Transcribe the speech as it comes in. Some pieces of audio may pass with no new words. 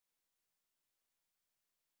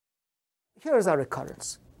Here is our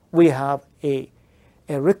recurrence. We have a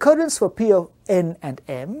recurrence for P of n and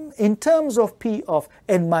m in terms of P of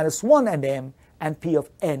n minus 1 and m and P of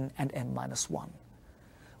n and m minus 1.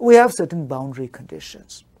 We have certain boundary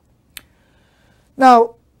conditions.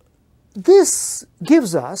 Now, this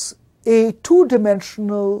gives us a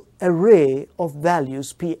two-dimensional array of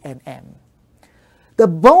values P and m. The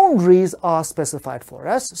boundaries are specified for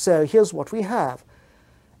us, so here's what we have.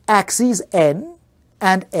 Axes n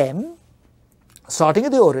and m, starting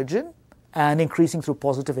at the origin and increasing through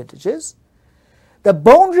positive integers. The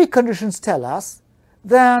boundary conditions tell us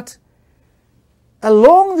that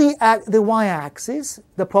along the y-axis,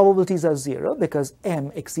 the probabilities are 0 because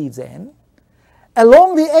m exceeds n.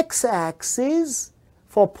 Along the x-axis,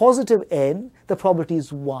 for positive n, the probability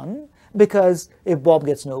is 1 because if Bob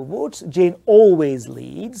gets no votes, Jane always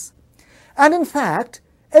leads. And in fact,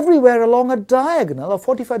 everywhere along a diagonal, a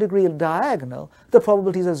 45-degree diagonal, the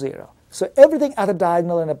probabilities are 0. So everything at the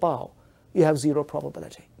diagonal and above, you have 0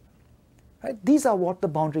 probability. Right? These are what the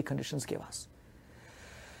boundary conditions give us.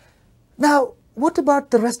 Now, what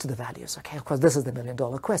about the rest of the values? Okay, of course, this is the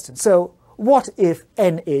million-dollar question. So what if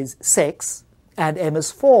n is 6 and m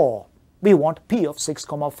is 4? We want P of 6,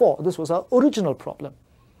 4. This was our original problem.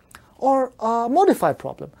 Or a modified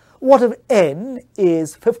problem. What if n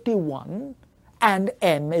is 51 and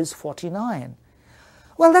m is 49?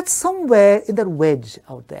 Well, that's somewhere in that wedge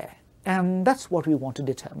out there. And that's what we want to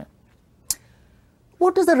determine.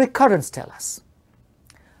 What does the recurrence tell us?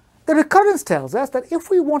 The recurrence tells us that if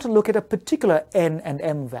we want to look at a particular n and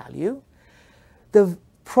m value, the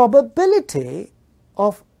probability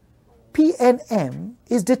of P and m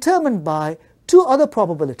is determined by two other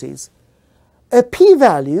probabilities. A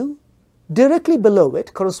p-value directly below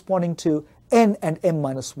it corresponding to n and m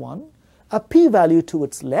minus 1, a p-value to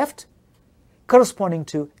its left corresponding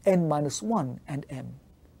to n minus 1 and m.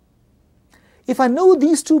 If I know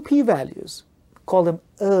these two p-values, call them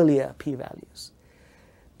earlier p-values,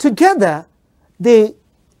 together they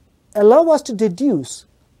allow us to deduce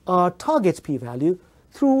our target p-value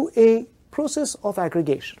through a process of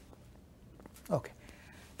aggregation. Okay.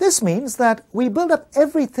 This means that we build up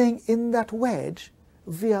everything in that wedge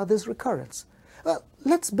via this recurrence. Well,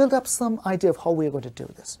 let's build up some idea of how we're going to do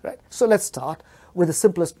this, right? So let's start with the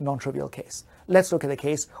simplest non-trivial case. Let's look at a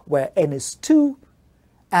case where n is 2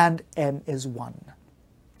 and m is 1.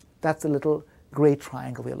 That's the little gray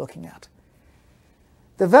triangle we're looking at.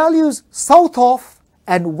 The values south of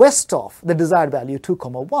and west of the desired value 2,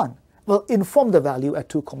 1 will inform the value at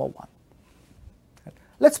 2, 1.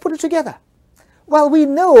 Let's put it together. Well, we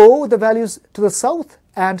know the values to the south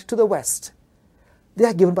and to the west. They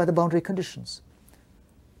are given by the boundary conditions.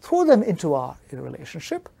 Throw them into our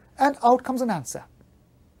relationship and out comes an answer.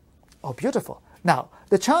 Oh, beautiful. Now,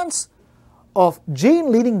 the chance of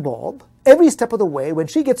Jane leading Bob every step of the way when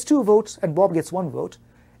she gets 2 votes and Bob gets 1 vote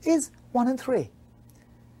is 1 in 3.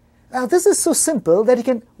 Now, this is so simple that you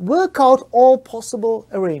can work out all possible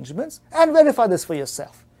arrangements and verify this for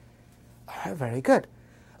yourself. Very good.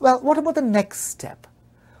 Well, what about the next step?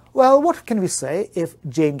 Well, what can we say if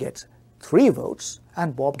Jane gets 3 votes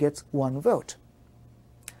and Bob gets 1 vote?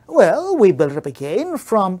 Well, we build it up again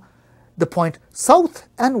from the point south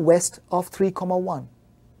and west of 3, 1.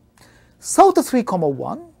 South of 3,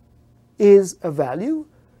 1 is a value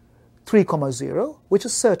 3, 0, which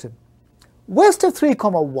is certain. West of 3,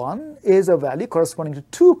 1 is a value corresponding to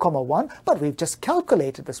 2, 1, but we've just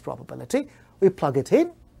calculated this probability. We plug it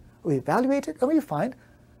in, we evaluate it, and we find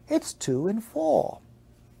it's 2 in 4.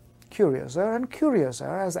 Curiouser and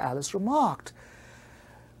curiouser, as Alice remarked.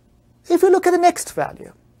 If you look at the next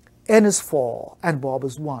value, n is 4 and Bob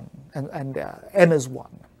is 1, and m is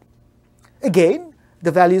 1. Again,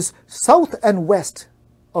 the values south and west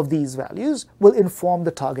of these values will inform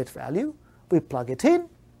the target value. We plug it in,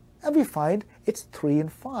 and we find it's 3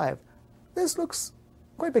 and 5. This looks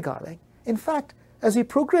quite beguiling. In fact, as we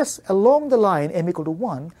progress along the line m equal to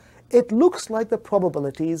 1, it looks like the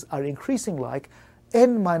probabilities are increasing like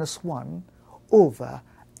n minus 1 over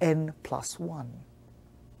n plus 1.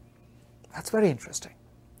 That's very interesting.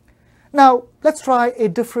 Now, let's try a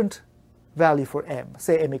different value for m,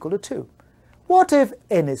 say m equal to 2. What if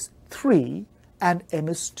n is 3 and m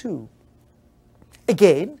is 2?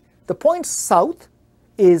 Again, the point south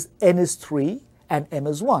is n is 3 and m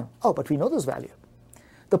is 1. Oh, but we know this value.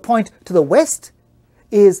 The point to the west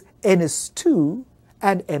is n is 2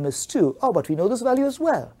 and m is 2. Oh, but we know this value as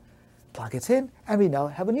well. Plug it in, and we now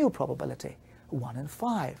have a new probability, 1 in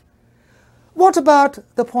 5. What about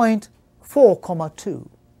the point 4, 2?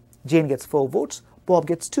 Jane gets 4 votes, Bob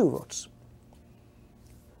gets 2 votes.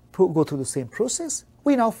 Go through the same process.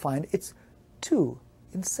 We now find it's 2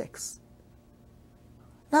 in 6.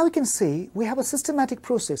 Now we can see we have a systematic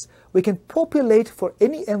process. We can populate for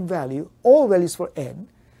any m value, all values for n,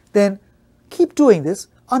 then keep doing this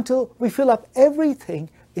until we fill up everything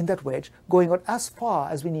in that wedge, going on as far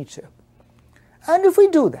as we need to. And if we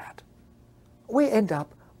do that, we end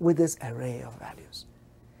up with this array of values.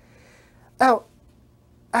 Now,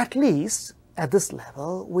 at least at this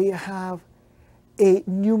level, we have a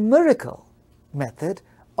numerical method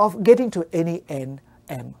of getting to any n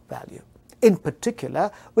m value. In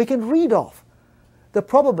particular, we can read off the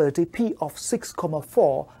probability p of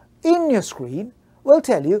 6,4 in your screen will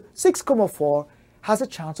tell you 6,4 has a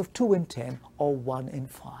chance of 2 in 10 or 1 in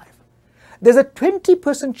 5. There's a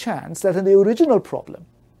 20% chance that in the original problem,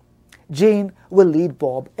 Jane will lead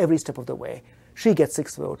Bob every step of the way. She gets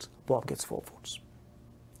 6 votes, Bob gets 4 votes.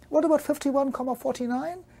 What about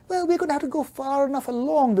 51,49? Well, we're going to have to go far enough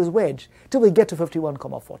along this wedge till we get to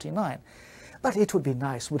 51,49. But it would be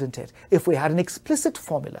nice, wouldn't it, if we had an explicit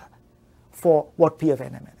formula for what P of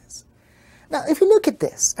NMN is. Now, if you look at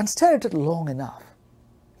this and stare at it long enough,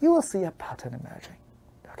 you will see a pattern emerging,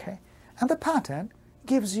 okay? And the pattern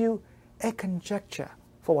gives you a conjecture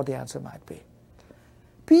for what the answer might be.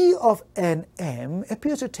 P of Nm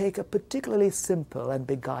appears to take a particularly simple and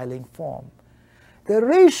beguiling form. The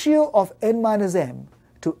ratio of n minus m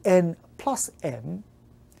to n plus m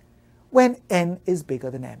when n is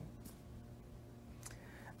bigger than m.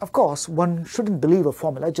 Of course, one shouldn't believe a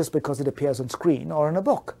formula just because it appears on screen or in a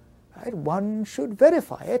book. Right? One should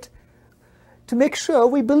verify it to make sure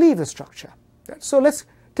we believe the structure. Right? So let's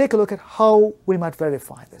take a look at how we might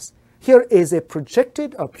verify this. Here is a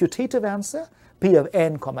projected or putative answer. P of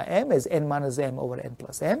n comma m is n minus m over n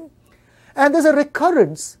plus m. And there's a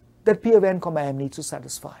recurrence that P of n comma m needs to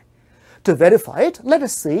satisfy. To verify it, let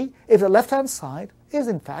us see if the left-hand side is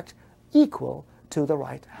in fact equal to the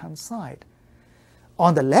right-hand side.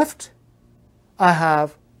 On the left, I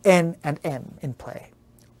have n and m in play.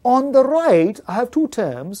 On the right, I have two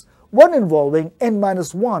terms, one involving n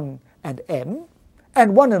minus 1 and m,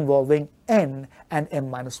 and one involving n and m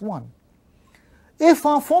minus 1. If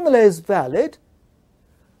our formula is valid,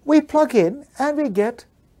 we plug in and we get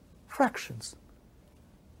fractions.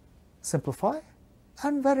 Simplify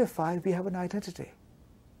and verify we have an identity.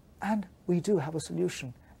 And we do have a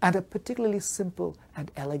solution, and a particularly simple and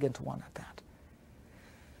elegant one at that.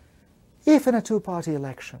 If in a two-party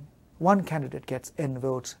election, one candidate gets n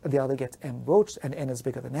votes and the other gets m votes, and n is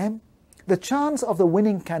bigger than m, the chance of the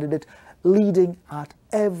winning candidate leading at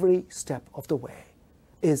every step of the way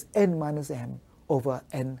is n minus m over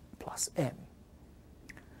n plus m.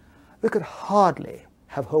 We could hardly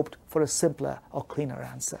have hoped for a simpler or cleaner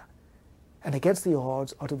answer. And against the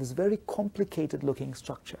odds, out of this very complicated-looking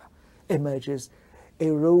structure emerges a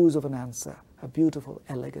rose of an answer, a beautiful,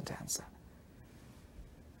 elegant answer.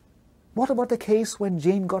 What about the case when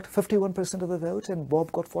Jane got 51% of the vote and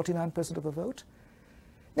Bob got 49% of the vote?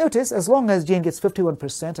 Notice, as long as Jane gets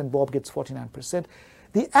 51% and Bob gets 49%,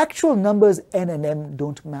 the actual numbers n and m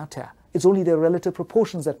don't matter. It's only their relative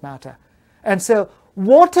proportions that matter. And so,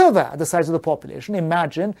 whatever the size of the population,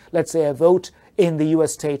 imagine, let's say, a vote in the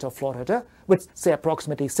US state of Florida, with, say,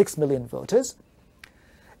 approximately 6 million voters.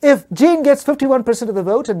 If Jane gets 51% of the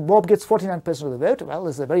vote and Bob gets 49% of the vote, well,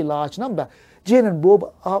 this is a very large number. Jane and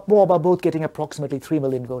Bob are both getting approximately 3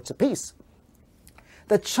 million votes apiece.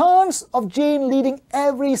 The chance of Jane leading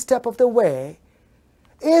every step of the way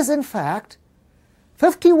is, in fact,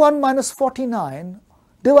 51 minus 49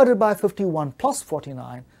 divided by 51 plus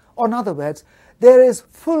 49, or in other words, there is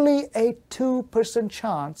fully a 2%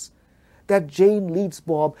 chance that Jane leads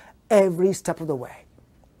Bob every step of the way.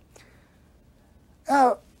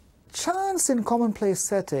 Now, chance in commonplace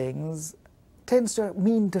settings tends to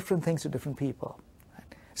mean different things to different people.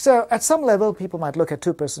 So at some level, people might look at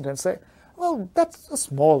 2% and say, well, that's a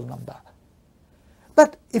small number.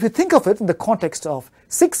 But if you think of it in the context of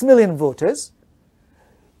 6 million voters,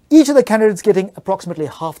 each of the candidates getting approximately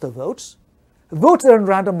half the votes, votes are in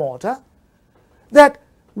random order, that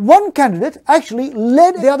one candidate actually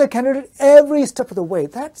led the other candidate every step of the way.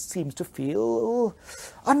 That seems to feel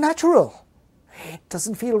unnatural. It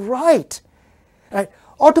doesn't feel right. Right?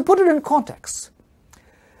 Or to put it in context,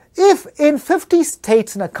 if in 50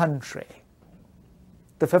 states in a country,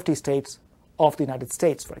 the 50 states of the United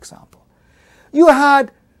States, for example, you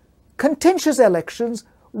had contentious elections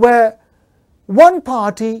where one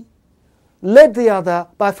party led the other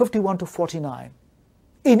by 51 to 49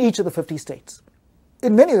 in each of the 50 states.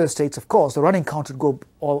 In many of the states, of course, the running count would go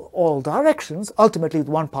all directions, ultimately with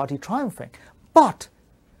one party triumphing. But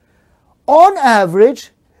on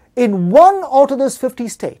average, in one out of those 50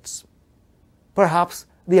 states, perhaps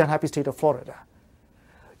the unhappy state of Florida,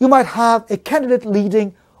 you might have a candidate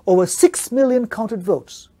leading over 6 million counted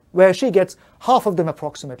votes, where she gets half of them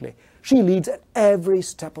approximately. She leads at every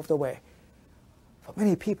step of the way. For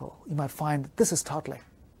many people, you might find this is startling.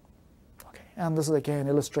 Okay. And this is again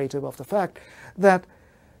illustrative of the fact that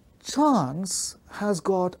chance has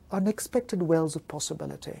got unexpected wells of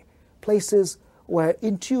possibility, places where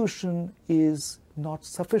intuition is not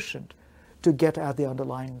sufficient to get at the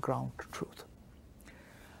underlying ground truth.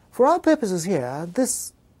 For our purposes here,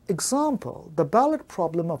 this example, the ballot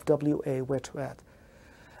problem of WA Wetworth,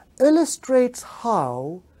 illustrates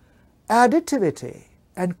how additivity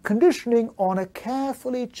and conditioning on a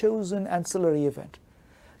carefully chosen ancillary event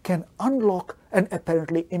can unlock an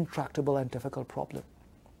apparently intractable and difficult problem.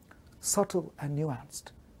 Subtle and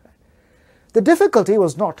nuanced. The difficulty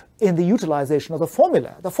was not in the utilization of the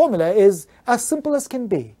formula. The formula is as simple as can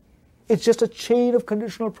be. It's just a chain of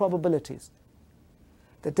conditional probabilities.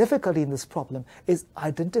 The difficulty in this problem is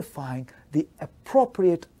identifying the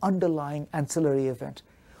appropriate underlying ancillary event,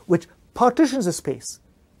 which partitions the space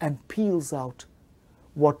and peels out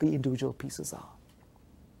what the individual pieces are.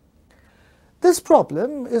 This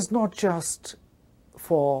problem is not just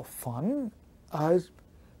for fun,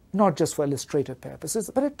 not just for illustrative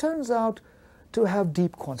purposes, but it turns out to have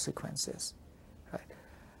deep consequences.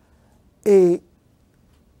 Right?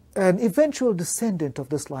 An eventual descendant of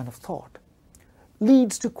this line of thought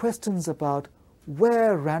leads to questions about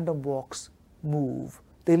where random walks move.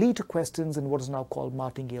 They lead to questions in what is now called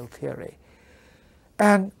martingale theory.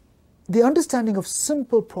 And the understanding of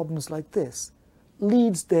simple problems like this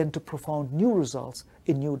leads then to profound new results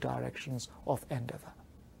in new directions of endeavor.